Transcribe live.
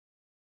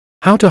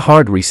How to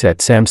hard reset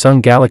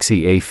Samsung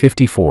Galaxy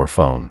A54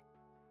 phone.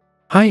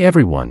 Hi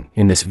everyone,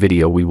 in this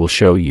video we will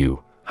show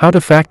you how to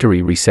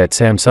factory reset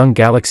Samsung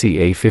Galaxy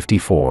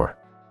A54.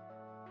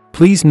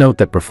 Please note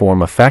that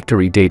perform a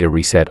factory data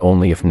reset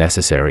only if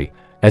necessary,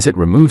 as it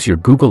removes your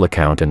Google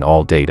account and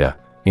all data,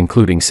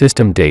 including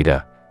system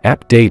data,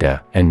 app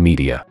data, and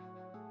media.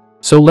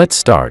 So let's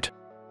start.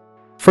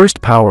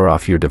 First, power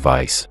off your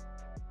device.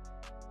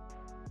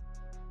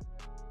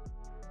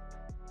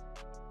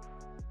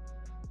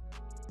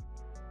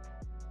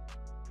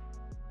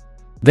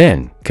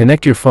 Then,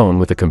 connect your phone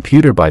with a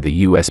computer by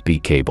the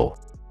USB cable.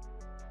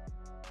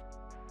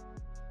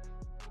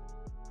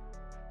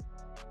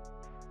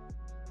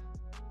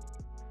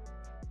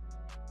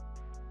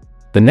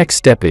 The next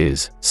step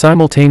is,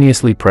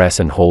 simultaneously press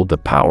and hold the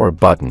power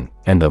button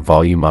and the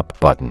volume up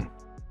button.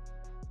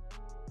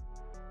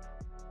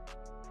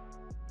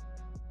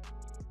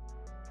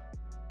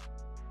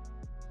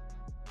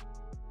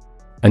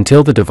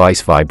 Until the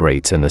device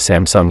vibrates and the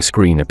Samsung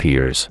screen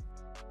appears.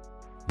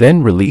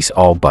 Then release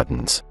all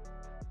buttons.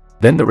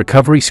 Then the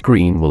recovery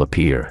screen will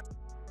appear.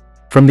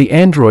 From the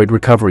Android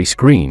recovery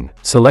screen,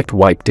 select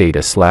Wipe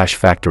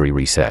Data/Factory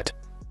Reset.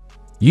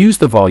 Use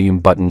the volume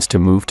buttons to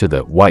move to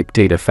the Wipe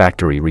Data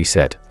Factory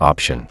Reset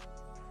option.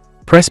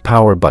 Press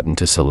Power button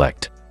to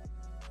select.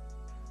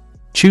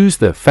 Choose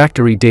the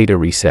Factory Data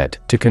Reset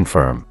to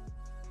confirm.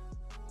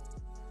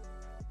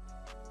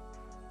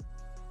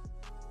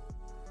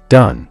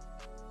 Done.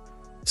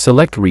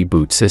 Select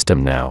Reboot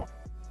System now.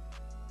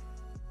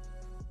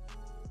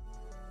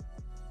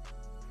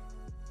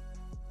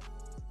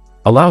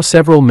 Allow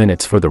several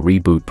minutes for the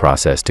reboot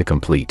process to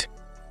complete.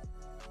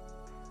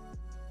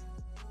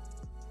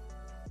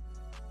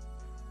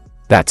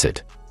 That's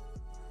it.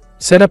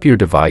 Set up your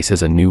device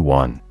as a new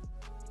one.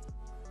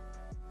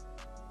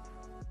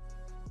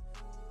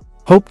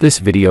 Hope this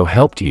video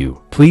helped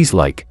you. Please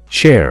like,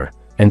 share,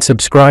 and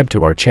subscribe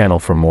to our channel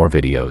for more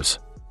videos.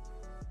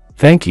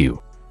 Thank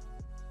you.